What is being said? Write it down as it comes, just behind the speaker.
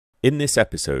In this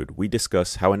episode, we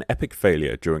discuss how an epic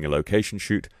failure during a location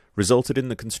shoot resulted in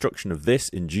the construction of this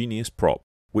ingenious prop,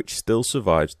 which still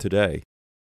survives today.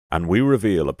 And we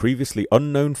reveal a previously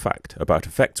unknown fact about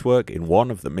effects work in one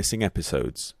of the missing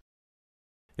episodes.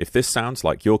 If this sounds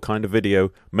like your kind of video,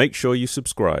 make sure you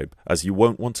subscribe, as you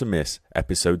won't want to miss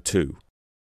episode 2.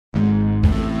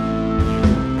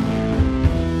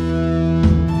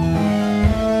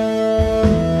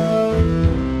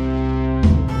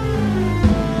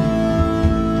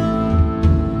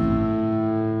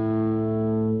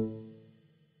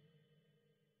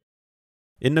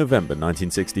 In November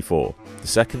 1964, the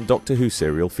second Doctor Who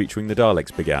serial featuring the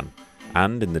Daleks began,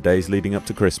 and in the days leading up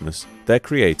to Christmas, their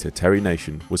creator Terry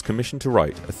Nation was commissioned to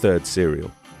write a third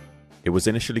serial. It was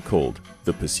initially called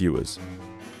The Pursuers.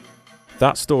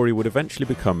 That story would eventually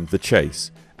become The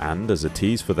Chase, and as a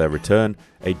tease for their return,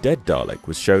 a dead Dalek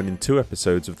was shown in 2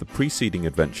 episodes of the preceding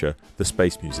adventure, The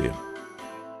Space Museum.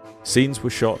 Scenes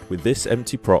were shot with this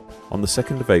empty prop on the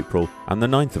 2nd of April and the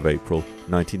 9th of April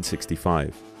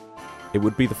 1965. It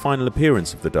would be the final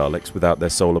appearance of the Daleks without their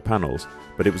solar panels,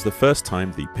 but it was the first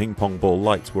time the ping-pong ball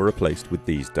lights were replaced with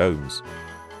these domes.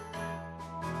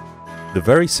 The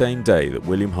very same day that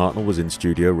William Hartnell was in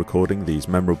studio recording these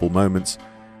memorable moments,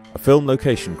 a film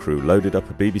location crew loaded up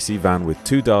a BBC van with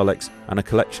 2 Daleks and a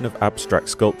collection of abstract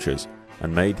sculptures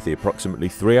and made the approximately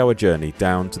 3-hour journey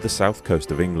down to the south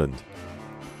coast of England.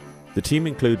 The team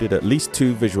included at least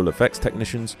 2 visual effects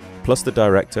technicians, plus the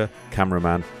director,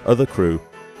 cameraman, other crew,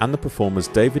 and the performers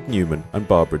David Newman and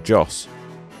Barbara Joss.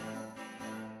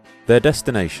 Their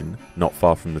destination, not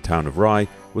far from the town of Rye,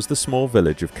 was the small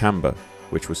village of Camber,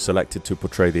 which was selected to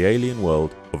portray the alien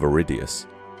world of Iridius.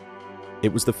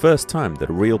 It was the first time that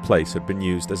a real place had been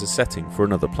used as a setting for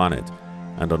another planet,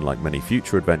 and unlike many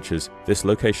future adventures, this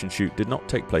location shoot did not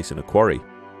take place in a quarry.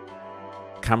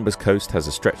 Camber's coast has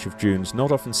a stretch of dunes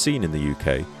not often seen in the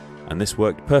UK, and this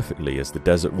worked perfectly as the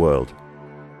desert world.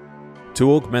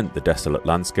 To augment the desolate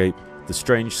landscape, the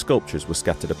strange sculptures were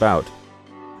scattered about.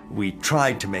 We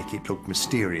tried to make it look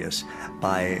mysterious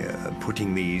by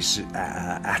putting these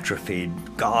atrophied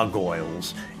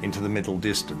gargoyles into the middle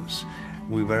distance.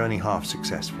 We were only half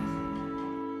successful.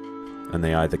 And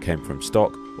they either came from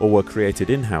stock or were created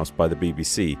in-house by the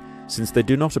BBC, since they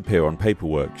do not appear on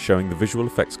paperwork showing the visual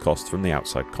effects costs from the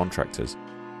outside contractors.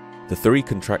 The 3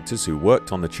 contractors who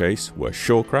worked on the chase were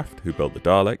Shawcraft, who built the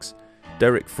Daleks,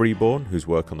 Derek Freeborn, whose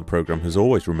work on the programme has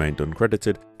always remained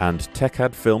uncredited, and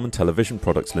Techad Film and Television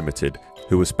Products Limited,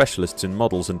 who were specialists in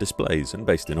models and displays and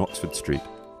based in Oxford Street.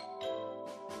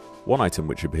 One item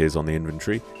which appears on the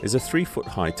inventory is a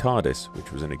 3-foot-high TARDIS,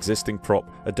 which was an existing prop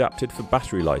adapted for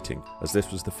battery lighting, as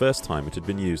this was the first time it had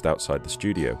been used outside the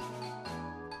studio.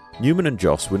 Newman and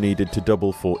Joss were needed to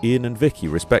double for Ian and Vicky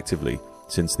respectively,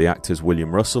 since the actors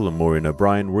William Russell and Maureen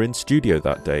O'Brien were in studio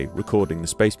that day recording the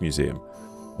Space Museum.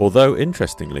 Although,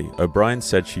 interestingly, O'Brien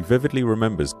said she vividly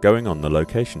remembers going on the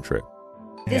location trip.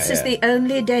 This is the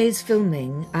only day's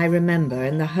filming I remember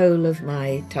in the whole of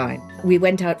my time. We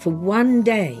went out for 1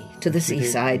 day to the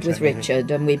seaside with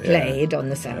Richard and we played on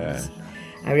the sands.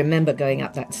 I remember going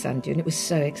up that sand dune. It was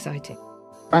so exciting.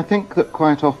 I think that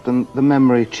quite often the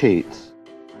memory cheats.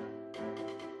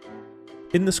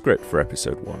 In the script for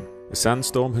episode 1, a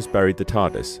sandstorm has buried the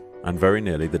TARDIS, and very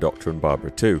nearly the Doctor and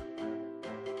Barbara too.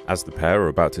 As the pair are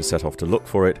about to set off to look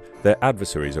for it, their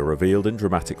adversaries are revealed in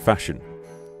dramatic fashion.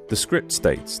 The script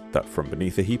states that from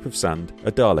beneath a heap of sand,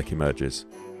 a Dalek emerges.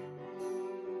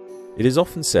 It is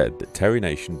often said that Terry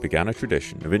Nation began a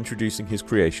tradition of introducing his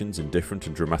creations in different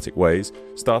and dramatic ways,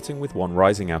 starting with one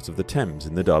rising out of the Thames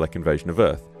in the Dalek invasion of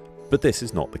Earth, but this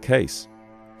is not the case.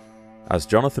 As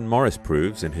Jonathan Morris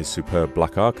proves in his superb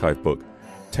Black Archive book,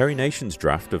 Terry Nation's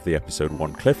draft of the episode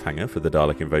 1 cliffhanger for the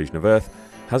Dalek invasion of Earth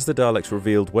has the Daleks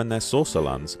revealed when their saucer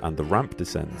lands and the ramp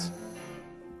descends.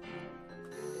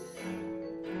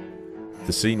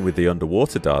 The scene with the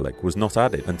underwater Dalek was not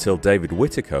added until David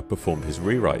Whittaker performed his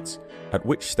rewrites, at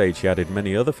which stage he added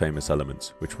many other famous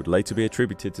elements, which would later be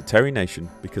attributed to Terry Nation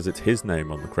because it's his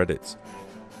name on the credits.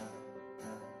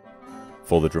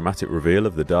 For the dramatic reveal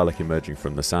of the Dalek emerging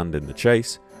from the sand in The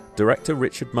Chase, director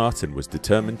Richard Martin was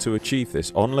determined to achieve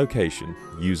this on location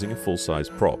using a full-size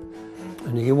prop.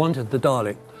 And he wanted the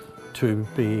Dalek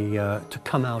to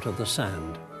come out of the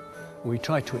sand. We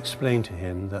tried to explain to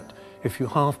him that if you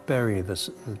half bury the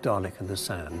Dalek in the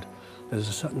sand, there's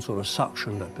a certain sort of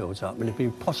suction that builds up and it'd be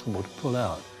impossible to pull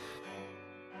out.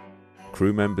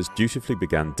 Crew members dutifully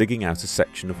began digging out a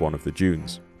section of one of the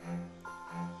dunes.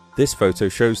 This photo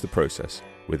shows the process,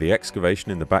 with the excavation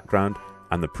in the background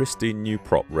and the pristine new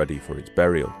prop ready for its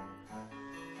burial.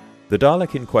 The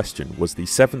Dalek in question was the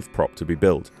 7th prop to be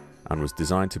built, and was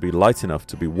designed to be light enough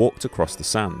to be walked across the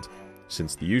sand,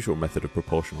 since the usual method of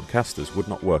proportional casters would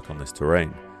not work on this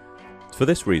terrain. For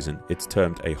this reason, it's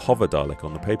termed a hover Dalek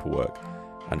on the paperwork,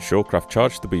 and Shawcraft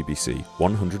charged the BBC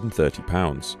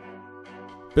 £130.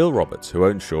 Bill Roberts, who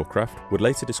owned Shawcraft, would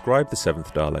later describe the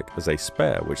 7th Dalek as a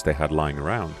spare which they had lying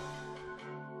around.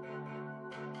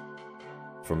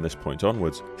 From this point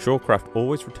onwards, Shawcraft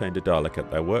always retained a Dalek at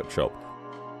their workshop.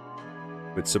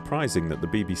 It's surprising that the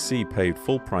BBC paid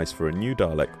full price for a new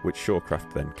Dalek, which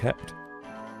Shawcraft then kept.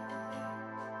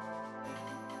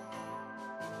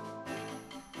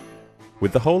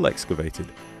 With the hole excavated,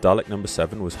 Dalek number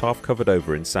 7 was half covered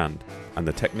over in sand, and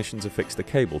the technicians affixed a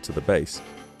cable to the base.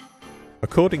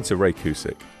 According to Ray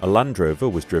Cusick, a Land Rover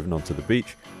was driven onto the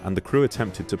beach, and the crew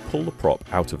attempted to pull the prop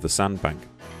out of the sandbank.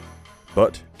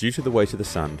 But, due to the weight of the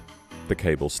sand, the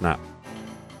cable snapped,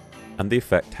 and the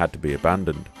effect had to be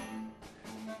abandoned.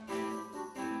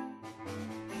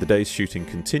 The day's shooting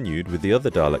continued with the other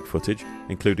Dalek footage,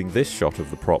 including this shot of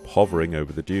the prop hovering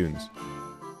over the dunes.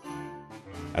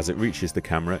 As it reaches the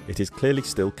camera, it is clearly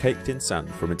still caked in sand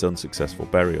from its unsuccessful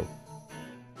burial.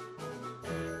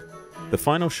 The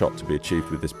final shot to be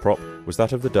achieved with this prop was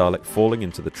that of the Dalek falling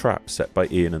into the trap set by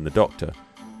Ian and the Doctor.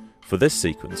 For this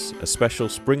sequence, a special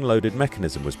spring-loaded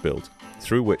mechanism was built,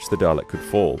 through which the Dalek could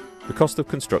fall. The cost of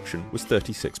construction was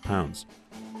 £36.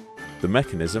 The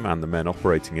mechanism and the men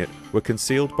operating it were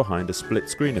concealed behind a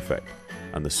split-screen effect,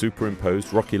 and the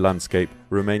superimposed rocky landscape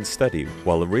remains steady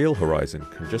while the real horizon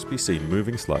can just be seen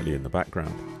moving slightly in the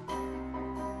background.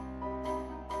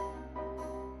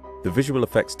 The visual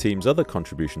effects team's other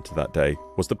contribution to that day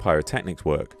was the pyrotechnics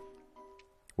work,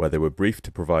 where they were briefed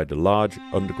to provide a large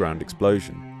underground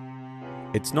explosion.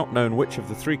 It's not known which of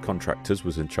the 3 contractors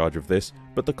was in charge of this,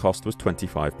 but the cost was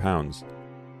 £25.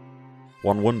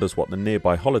 One wonders what the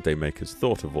nearby holidaymakers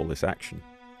thought of all this action.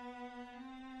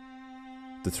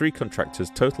 The 3 contractors'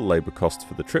 total labour cost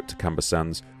for the trip to Camber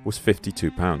Sands was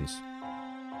 £52.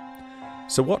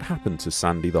 So what happened to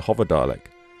Sandy the Hover Dalek?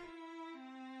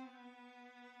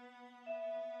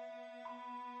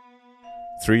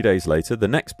 Three days later, the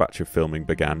next batch of filming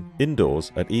began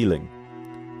indoors at Ealing.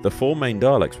 The 4 main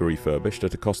Daleks were refurbished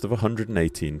at a cost of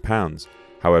 £118.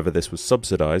 However, this was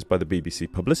subsidised by the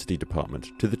BBC publicity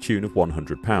department to the tune of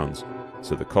 £100,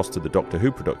 so the cost of the Doctor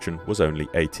Who production was only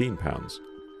 £18.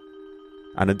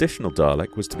 An additional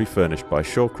Dalek was to be furnished by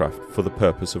Shawcraft for the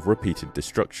purpose of repeated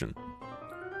destruction.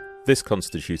 This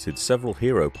constituted several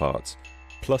hero parts,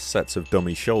 plus sets of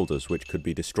dummy shoulders which could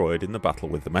be destroyed in the battle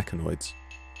with the mechanoids.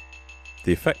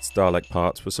 The effects Dalek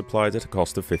parts were supplied at a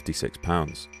cost of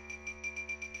 £56.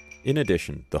 In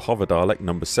addition, the Hover Dalek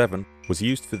number 7 was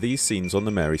used for these scenes on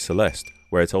the Mary Celeste,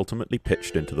 where it ultimately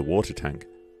pitched into the water tank.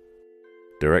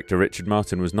 Director Richard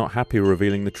Martin was not happy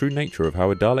revealing the true nature of how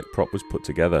a Dalek prop was put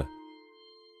together.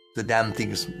 The damn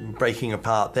thing's breaking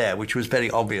apart there, which was very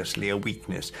obviously a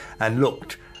weakness and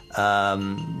looked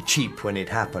cheap when it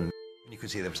happened. You could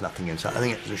see there was nothing inside. I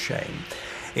think it was a shame.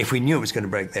 If we knew it was going to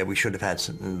break there, we should have had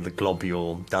the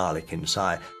globule Dalek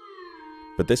inside.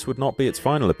 But this would not be its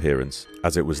final appearance,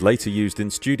 as it was later used in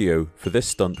studio for this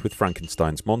stunt with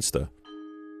Frankenstein's monster.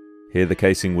 Here the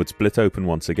casing would split open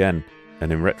once again,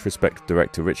 and in retrospect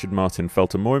director Richard Martin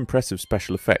felt a more impressive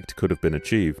special effect could have been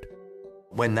achieved.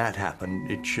 When that happened,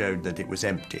 it showed that it was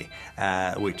empty,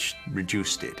 which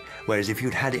reduced it. Whereas if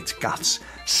you'd had its guts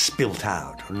spilt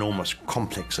out, enormous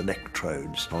complex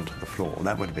electrodes onto the floor,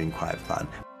 that would have been quite fun.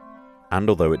 And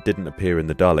although it didn't appear in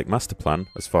the Dalek Master Plan,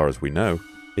 as far as we know,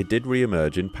 it did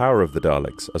re-emerge in Power of the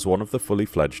Daleks as one of the fully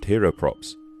fledged hero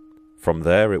props. From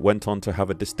there it went on to have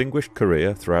a distinguished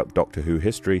career throughout Doctor Who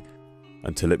history,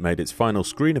 until it made its final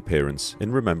screen appearance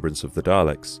in Remembrance of the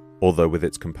Daleks, although with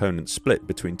its components split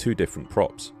between 2 different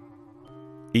props.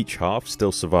 Each half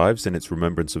still survives in its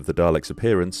Remembrance of the Daleks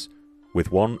appearance,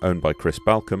 with one owned by Chris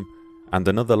Balcom, and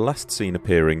another last seen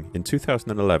appearing in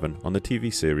 2011 on the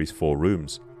TV series 4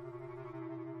 Rooms.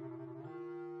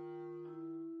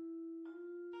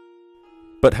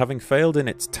 But having failed in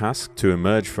its task to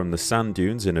emerge from the sand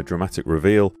dunes in a dramatic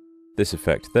reveal, this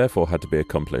effect therefore had to be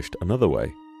accomplished another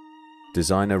way.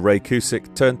 Designer Ray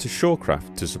Cusick turned to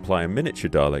Shawcraft to supply a miniature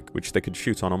Dalek which they could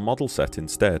shoot on a model set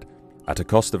instead. At a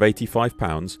cost of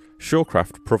 £85,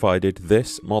 Shawcraft provided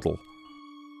this model.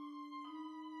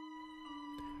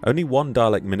 Only one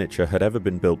Dalek miniature had ever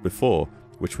been built before,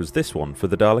 which was this one for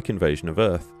the Dalek invasion of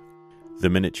Earth. The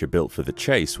miniature built for the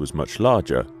chase was much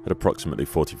larger, at approximately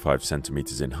 45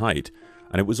 centimeters in height,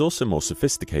 and it was also more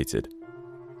sophisticated.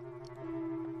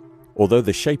 Although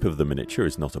the shape of the miniature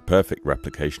is not a perfect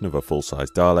replication of a full-size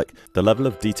Dalek, the level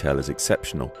of detail is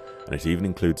exceptional, and it even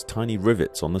includes tiny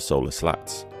rivets on the solar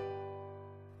slats.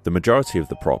 The majority of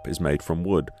the prop is made from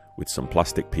wood, with some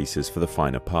plastic pieces for the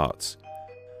finer parts.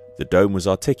 The dome was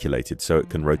articulated so it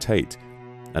can rotate,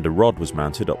 and a rod was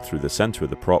mounted up through the centre of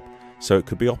the prop so it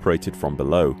could be operated from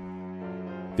below.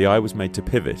 The eye was made to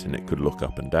pivot and it could look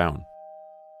up and down.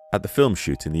 At the film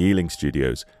shoot in the Ealing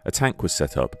Studios, a tank was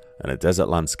set up and a desert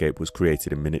landscape was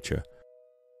created in miniature.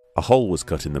 A hole was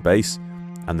cut in the base,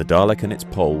 and the Dalek and its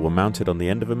pole were mounted on the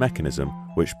end of a mechanism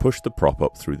which pushed the prop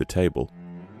up through the table.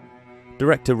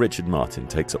 Director Richard Martin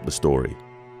takes up the story.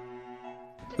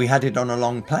 We had it on a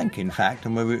long plank, in fact,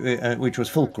 and which was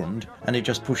fulcrumed, and it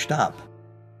just pushed up.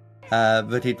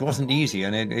 But it wasn't easy,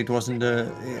 and it wasn't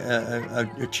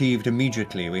achieved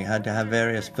immediately. We had to have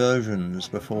various versions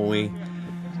before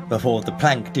the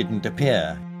plank didn't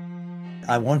appear.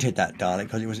 I wanted that Dalek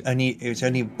because it was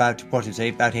only about,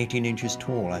 about 18 inches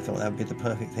tall. I thought that would be the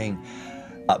perfect thing.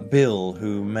 Bill,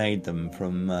 who made them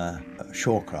from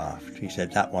Shorecraft, he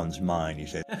said, "That one's mine." He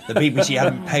said, "The BBC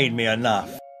haven't paid me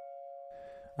enough."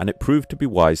 And it proved to be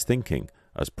wise thinking,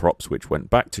 as props which went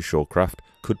back to Shorecraft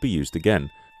could be used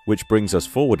again, which brings us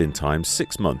forward in time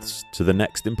 6 months to the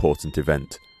next important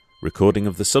event, recording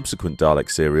of the subsequent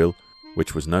Dalek serial,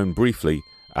 which was known briefly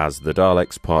as The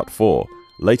Daleks Part 4,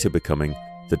 later becoming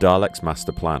The Daleks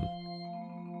Master Plan.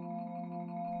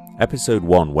 Episode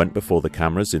 1 went before the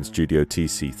cameras in Studio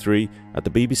TC3 at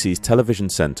the BBC's Television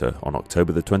Centre on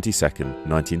October the 22nd,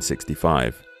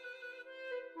 1965.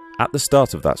 At the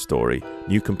start of that story,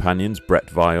 new companions Brett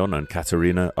Vion and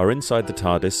Katerina are inside the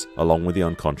TARDIS along with the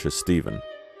unconscious Stephen.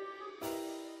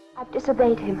 I've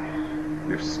disobeyed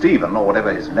him. If Stephen, or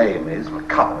whatever his name is,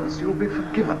 recovers, you'll be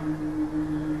forgiven.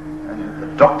 And the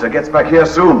doctor gets back here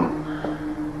soon.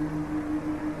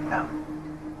 Now.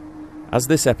 As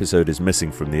this episode is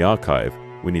missing from the archive,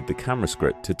 we need the camera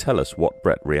script to tell us what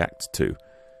Brett reacts to: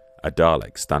 a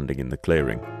Dalek standing in the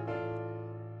clearing.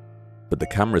 But the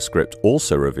camera script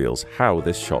also reveals how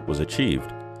this shot was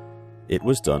achieved. It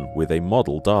was done with a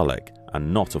model Dalek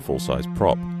and not a full-size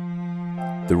prop.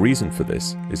 The reason for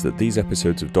this is that these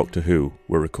episodes of Doctor Who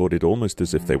were recorded almost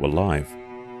as if they were live,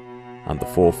 and the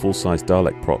 4 full-size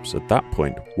Dalek props at that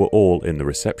point were all in the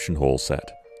reception hall set.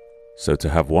 So to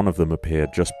have one of them appear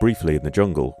just briefly in the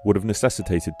jungle would have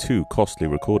necessitated 2 costly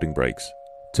recording breaks,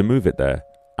 to move it there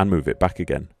and move it back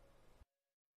again.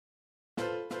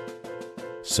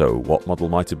 So what model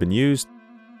might have been used?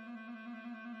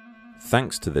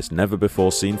 Thanks to this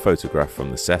never-before-seen photograph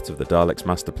from the set of the Daleks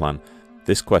Master Plan,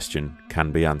 this question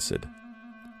can be answered.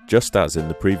 Just as in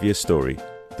the previous story,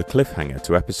 the cliffhanger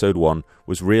to episode 1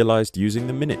 was realised using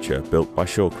the miniature built by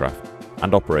Shorecraft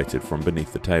and operated from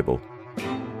beneath the table.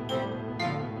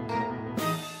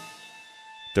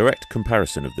 Direct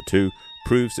comparison of the two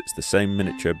proves it's the same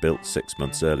miniature built 6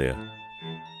 months earlier.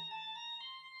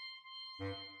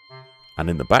 And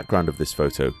in the background of this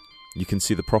photo, you can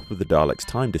see the prop of the Dalek's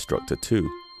time destructor too.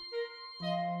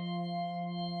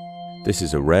 This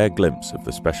is a rare glimpse of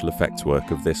the special effects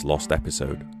work of this lost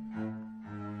episode.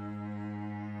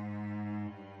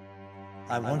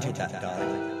 I wanted that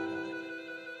Dalek.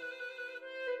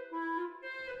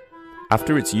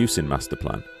 After its use in Master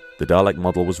Plan, the Dalek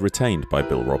model was retained by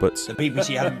Bill Roberts. The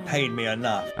BBC haven't paid me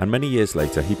enough. And many years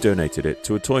later he donated it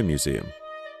to a toy museum.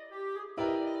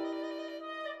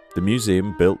 The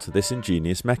museum built this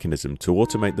ingenious mechanism to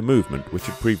automate the movement which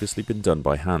had previously been done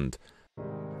by hand,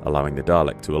 allowing the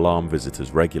Dalek to alarm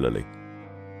visitors regularly.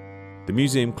 The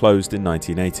museum closed in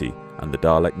 1980 and the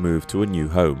Dalek moved to a new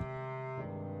home.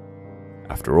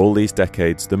 After all these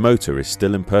decades, the motor is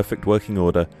still in perfect working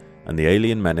order, and the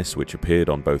alien menace which appeared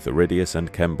on both Iridius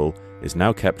and Camber is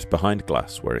now kept behind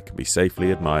glass where it can be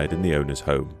safely admired in the owner's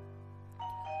home.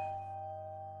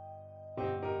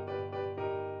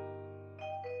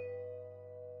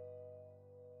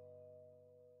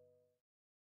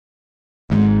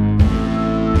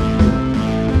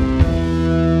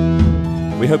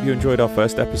 We hope you enjoyed our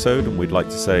first episode, and we'd like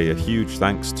to say a huge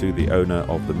thanks to the owner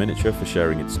of the miniature for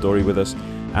sharing its story with us,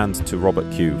 and to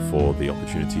Robert Q for the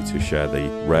opportunity to share the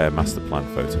rare Master Plan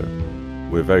photo.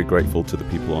 We're very grateful to the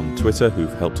people on Twitter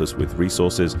who've helped us with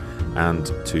resources, and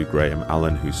to Graham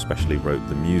Allen who specially wrote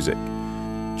the music.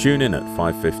 Tune in at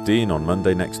 5:15 on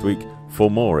Monday next week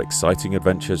for more exciting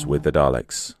adventures with the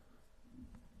Daleks.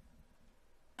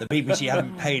 The BBC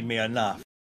haven't paid me enough.